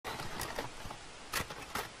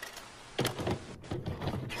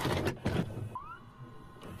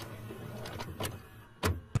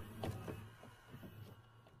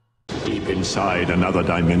inside another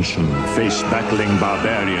dimension, face battling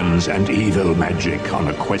barbarians and evil magic on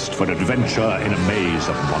a quest for adventure in a maze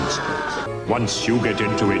of monsters. Once you get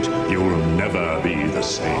into it, you'll never be the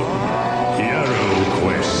same. Hero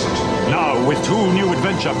Quest. Now with 2 new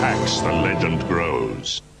adventure packs, the legend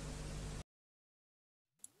grows.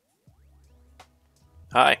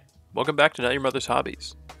 Hi, welcome back to Not Your Mother's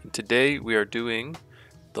Hobbies. And today we are doing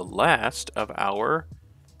the last of our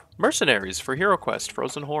mercenaries for Hero Quest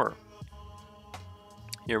Frozen Horror.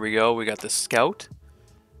 Here we go, we got the Scout.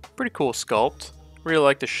 Pretty cool sculpt. Really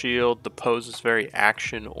like the shield, the pose is very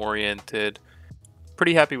action oriented.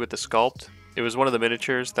 Pretty happy with the sculpt. It was one of the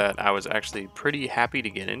miniatures that I was actually pretty happy to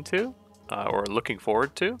get into, or looking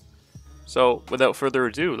forward to. So without further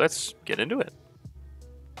ado, let's get into it.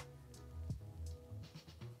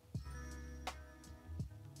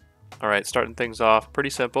 Alright, starting things off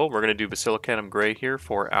pretty simple. We're going to do Basilicanum Gray here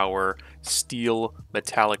for our steel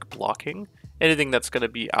metallic blocking. Anything that's going to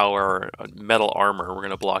be our metal armor we're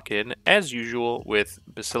going to block in, as usual, with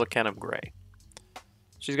Basilicanum Gray.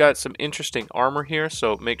 She's got some interesting armor here,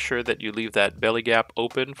 so make sure that you leave that belly gap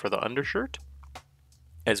open for the undershirt,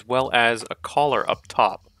 as well as a collar up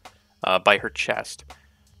top by her chest.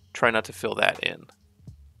 Try not to fill that in.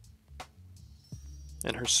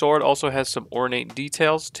 And her sword also has some ornate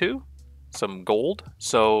details too. Some gold,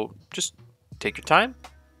 so just take your time,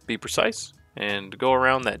 be precise, and go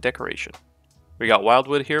around that decoration. We got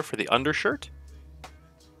Wildwood here for the undershirt.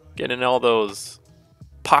 Getting all those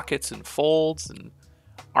pockets and folds and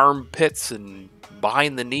armpits and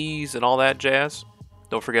behind the knees and all that jazz.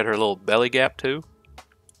 Don't forget her little belly gap too.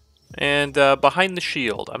 And behind the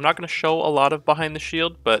shield. I'm not going to show a lot of behind the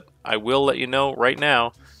shield, but I will let you know right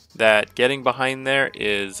now that getting behind there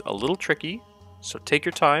is a little tricky. So take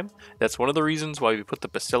your time. That's one of the reasons why we put the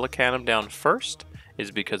Basilicanum down first, is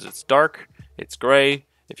because it's dark, it's gray.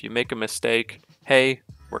 If you make a mistake, hey,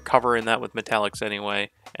 we're covering that with metallics anyway,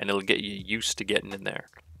 and it'll get you used to getting in there.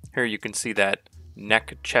 Here you can see that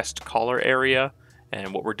neck, chest, collar area,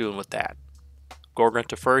 and what we're doing with that.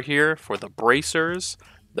 Gorgonta fur here for the bracers,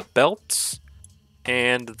 the belts,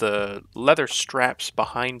 and the leather straps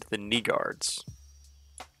behind the knee guards.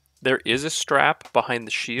 There is a strap behind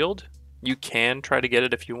the shield. You can try to get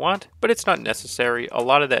it if you want, but it's not necessary. A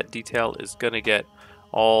lot of that detail is going to get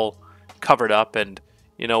all covered up, and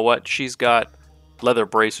you know what? She's got leather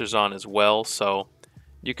bracers on as well, so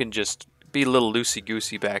you can just be a little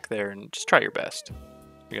loosey-goosey back there and just try your best.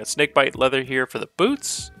 We got snakebite leather here for the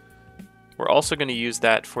boots. We're also going to use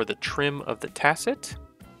that for the trim of the tasset,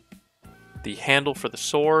 the handle for the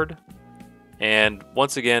sword, and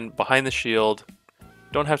once again, behind the shield.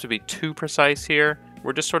 Don't have to be too precise here.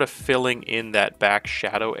 We're just sort of filling in that back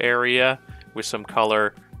shadow area with some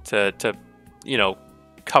color to you know,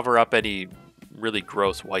 cover up any really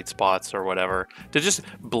gross white spots or whatever, to just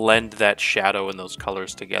blend that shadow and those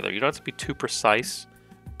colors together. You don't have to be too precise,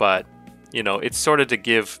 but you know, it's sort of to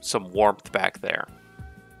give some warmth back there.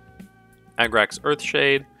 Agrax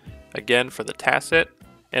Earthshade, again for the tasset,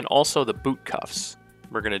 and also the boot cuffs.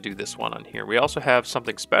 We're going to do this one on here. We also have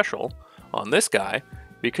something special on this guy,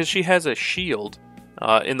 because she has a shield.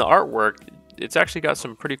 In the artwork, it's actually got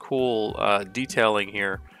some pretty cool detailing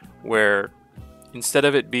here, where instead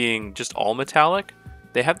of it being just all metallic,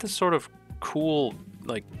 they have this sort of cool,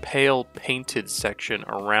 like, pale painted section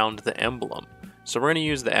around the emblem. So we're going to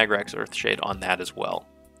use the Agrax Earthshade on that as well.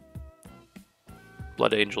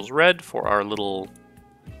 Blood Angels Red for our little,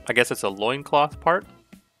 I guess it's a loincloth part.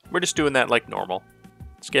 We're just doing that like normal.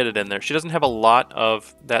 Let's get it in there. She doesn't have a lot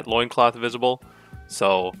of that loincloth visible,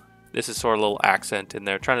 so this is sort of a little accent in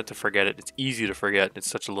there. Try not to forget it. It's easy to forget. It's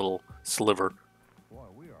such a little sliver.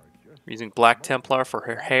 We're using Black Templar for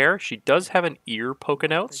her hair. She does have an ear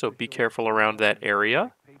poking out, so be careful around that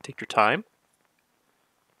area. Take your time.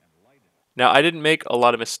 Now, I didn't make a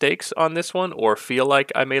lot of mistakes on this one, or feel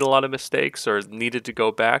like I made a lot of mistakes or needed to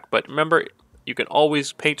go back. But remember, you can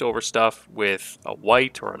always paint over stuff with a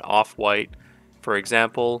white or an off-white. For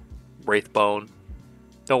example, Wraithbone.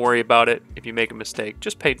 Don't worry about it. If you make a mistake,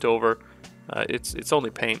 just paint over. It's only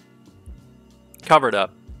paint. Cover it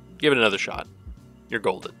up. Give it another shot. You're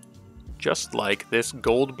golden. Just like this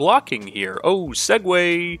gold blocking here. Oh,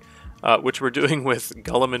 segue! Which we're doing with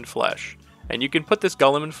Gulliman Flesh. And you can put this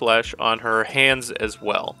Gulliman Flesh on her hands as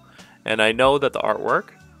well. And I know that the artwork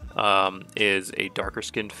is a darker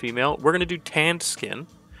skinned female. We're going to do tanned skin,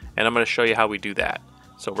 and I'm going to show you how we do that.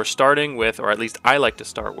 So we're starting with, or at least I like to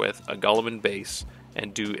start with, a Gulliman base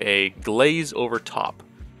and do a glaze over top.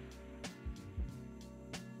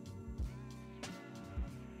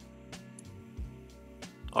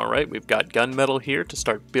 Alright, we've got gunmetal here to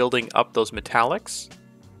start building up those metallics.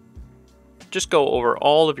 just go over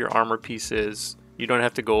all of your armor pieces. You don't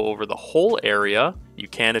have to go over the whole area. You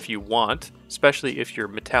can if you want, especially if your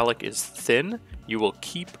metallic is thin. You will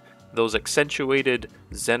keep those accentuated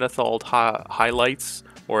zenithal highlights,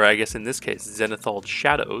 or I guess in this case, zenithal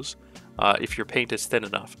shadows, if your paint is thin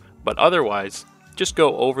enough. But otherwise, just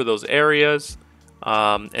go over those areas,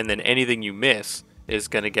 and then anything you miss is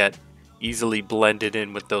going to get easily blended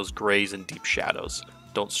in with those grays and deep shadows.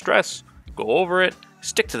 Don't stress, go over it,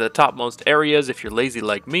 stick to the topmost areas if you're lazy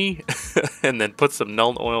like me, and then put some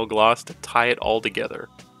Nuln Oil gloss to tie it all together.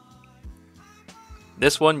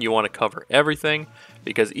 This one, you want to cover everything,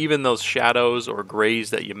 because even those shadows or grays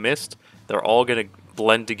that you missed, they're all going to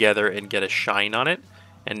blend together and get a shine on it,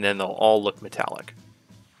 and then they'll all look metallic.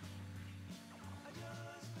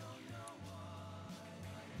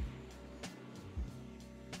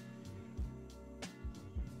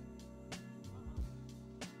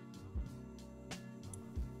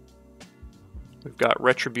 We've got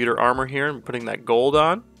Retributor armor here, and putting that gold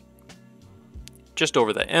on. Just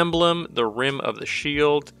over the emblem, the rim of the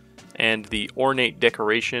shield, and the ornate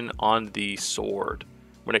decoration on the sword.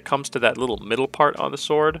 When it comes to that little middle part on the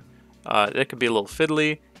sword, that can be a little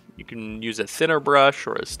fiddly. You can use a thinner brush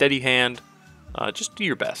or a steady hand. Just do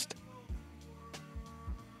your best.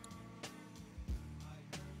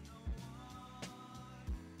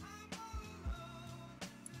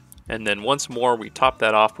 And then once more, we top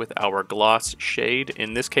that off with our gloss shade.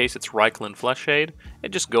 In this case, it's Reikland Flesh Shade.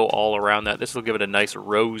 And just go all around that. This will give it a nice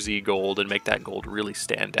rosy gold and make that gold really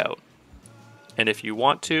stand out. And if you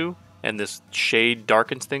want to, and this shade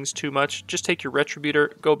darkens things too much, just take your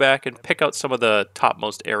Retributor, go back and pick out some of the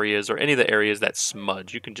topmost areas or any of the areas that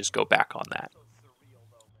smudge. You can just go back on that.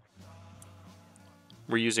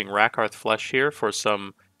 We're using Rakarth Flesh here for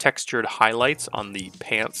some textured highlights on the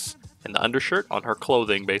pants and the undershirt, on her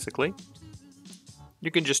clothing basically. You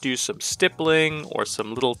can just use some stippling or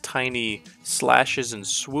some little tiny slashes and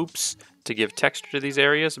swoops to give texture to these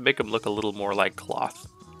areas and make them look a little more like cloth.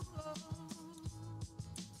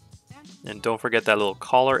 And don't forget that little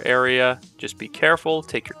collar area. Just be careful,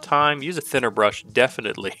 take your time, use a thinner brush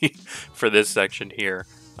definitely for this section here.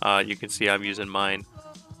 You can see I'm using mine.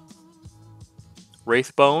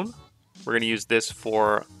 Wraithbone, we're going to use this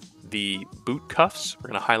for the boot cuffs. We're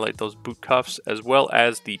going to highlight those boot cuffs as well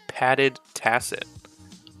as the padded tasset.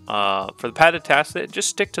 For the padded tasset, just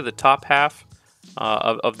stick to the top half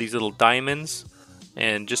of these little diamonds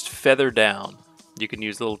and just feather down. You can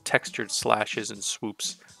use little textured slashes and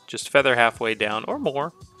swoops. Just feather halfway down or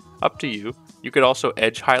more, up to you. You could also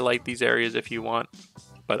edge highlight these areas if you want,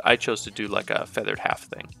 but I chose to do like a feathered half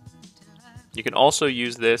thing. You can also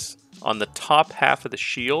use this on the top half of the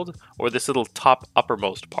shield or this little top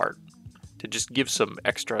uppermost part to just give some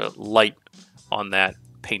extra light on that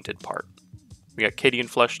painted part. We got Cadian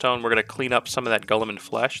Flesh Tone. We're going to clean up some of that Gulliman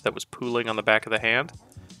flesh that was pooling on the back of the hand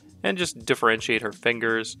and just differentiate her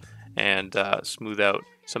fingers and smooth out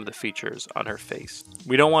some of the features on her face.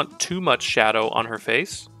 We don't want too much shadow on her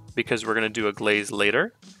face because we're going to do a glaze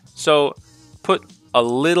later. So put a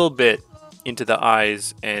little bit into the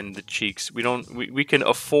eyes and the cheeks. We can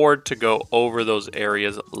afford to go over those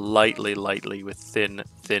areas lightly with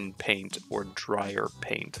thin paint or drier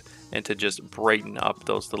paint, and to just brighten up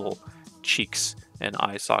those little cheeks and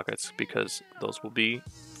eye sockets, because those will be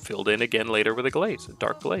filled in again later with a glaze, a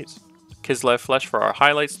dark glaze. Kislev Flesh for our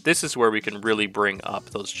highlights. This is where we can really bring up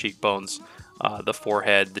those cheekbones, the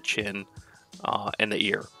forehead, the chin, and the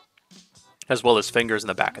ear, as well as fingers in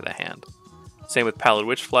the back of the hand. Same with Pallid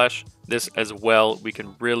Witch Flesh. This as well we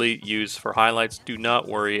can really use for highlights. Do not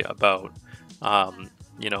worry about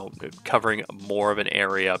covering more of an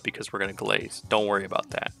area because we're going to glaze. Don't worry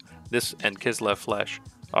about that. This and Kislev Flesh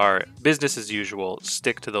are business as usual.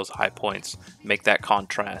 Stick to those high points. Make that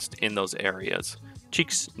contrast in those areas.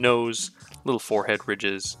 Cheeks, nose, little forehead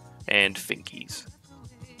ridges, and finkies.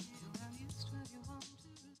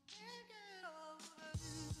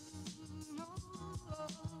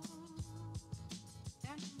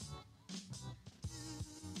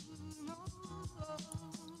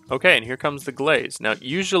 Okay, and here comes the glaze. Now,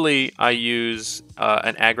 usually I use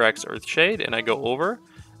an Agrax Earthshade and I go over,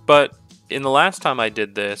 but in the last time I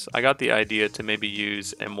did this, I got the idea to maybe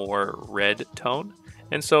use a more red tone,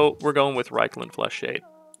 and so we're going with Reikland Flesh Shade.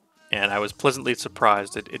 And I was pleasantly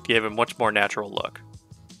surprised. It gave a much more natural look.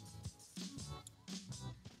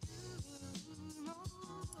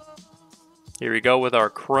 Here we go with our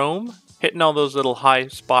chrome. Hitting all those little high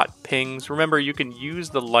spot pings. Remember, you can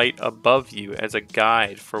use the light above you as a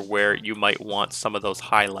guide for where you might want some of those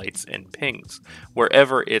highlights and pings.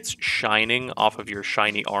 Wherever it's shining off of your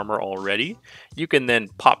shiny armor already, you can then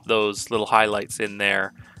pop those little highlights in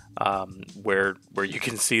there where you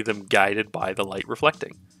can see them guided by the light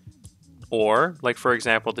reflecting. Or, like for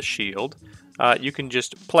example, the shield, you can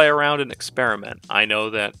just play around and experiment. I know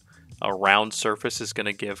that a round surface is going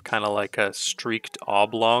to give kind of like a streaked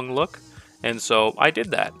oblong look, and so I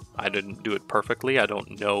did that. I didn't do it perfectly. I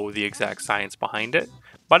don't know the exact science behind it,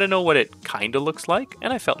 but I know what it kind of looks like,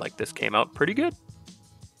 and I felt like this came out pretty good.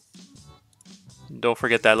 Don't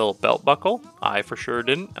forget that little belt buckle. I for sure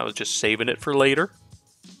didn't. I was just saving it for later.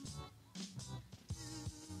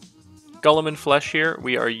 Guilliman flesh here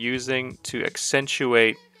we are using to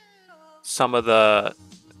accentuate some of the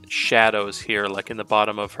shadows here, like in the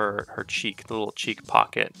bottom of her cheek, the little cheek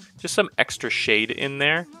pocket. Just some extra shade in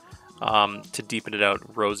there to deepen it out,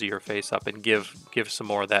 rosy her face up, and give some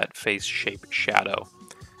more of that face shape shadow.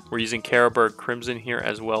 We're using Carroburg Crimson here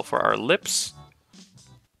as well for our lips.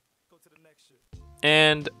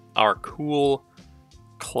 And our cool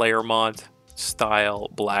Claremont style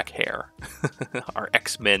black hair. Our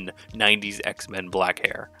X-Men, 90s X-Men black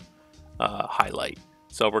hair highlight.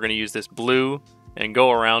 So we're going to use this blue and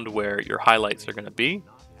go around where your highlights are going to be.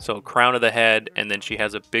 So crown of the head, and then she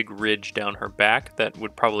has a big ridge down her back that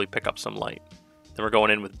would probably pick up some light. Then we're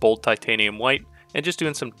going in with bold titanium white and just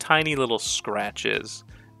doing some tiny little scratches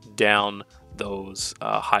down those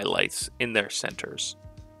highlights in their centers.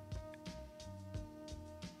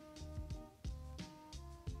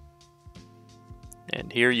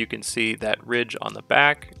 And here you can see that ridge on the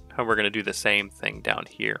back, and we're going to do the same thing down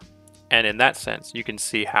here. And in that sense, you can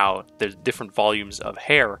see how there's different volumes of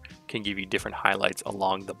hair can give you different highlights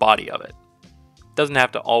along the body of it. It doesn't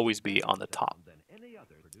have to always be on the top.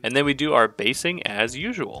 And then we do our basing as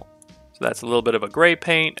usual. So that's a little bit of a gray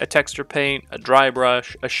paint, a texture paint, a dry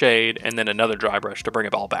brush, a shade, and then another dry brush to bring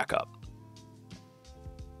it all back up.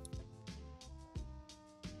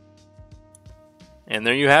 And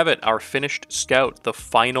there you have it, our finished scout, the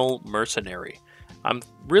final mercenary. I'm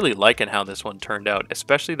really liking how this one turned out,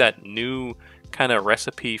 especially that new kind of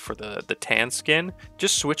recipe for the tan skin.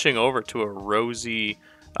 Just switching over to a rosy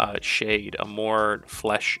shade, a more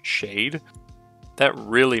flesh shade. That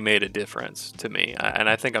really made a difference to me. And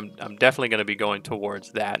I think I'm definitely going to be going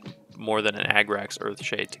towards that more than an Agrax Earth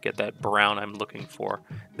shade to get that brown I'm looking for.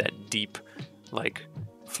 That deep, like,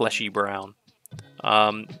 fleshy brown.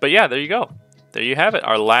 But yeah, there you go. There you have it,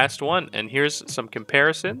 our last one. And here's some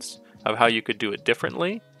comparisons of how you could do it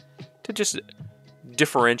differently to just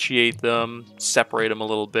differentiate them, separate them a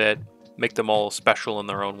little bit, make them all special in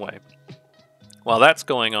their own way. While that's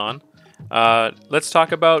going on, let's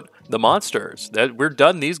talk about the monsters. We're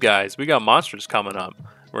done these guys. We got monsters coming up.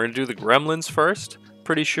 We're going to do the gremlins first,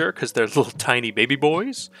 pretty sure, because they're little tiny baby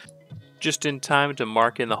boys. Just in time to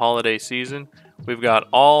mark in the holiday season. We've got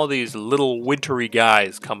all these little wintry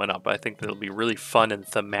guys coming up. I think that'll be really fun and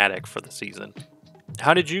thematic for the season.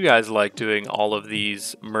 How did you guys like doing all of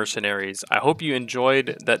these mercenaries? I hope you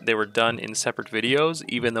enjoyed that they were done in separate videos,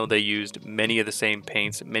 even though they used many of the same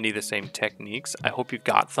paints, many of the same techniques. I hope you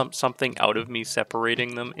got something out of me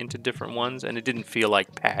separating them into different ones, and it didn't feel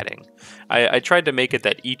like padding. I tried to make it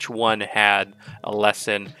that each one had a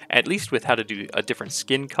lesson, at least with how to do a different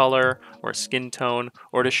skin color or skin tone,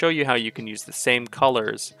 or to show you how you can use the same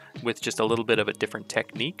colors with just a little bit of a different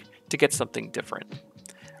technique to get something different.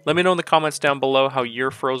 Let me know in the comments down below how your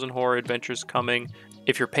Frozen Horror adventure's coming.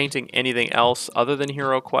 If you're painting anything else other than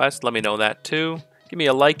Hero Quest, let me know that too. Give me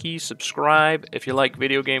a likey, subscribe. If you like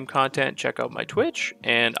video game content, check out my Twitch,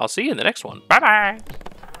 and I'll see you in the next one. Bye-bye!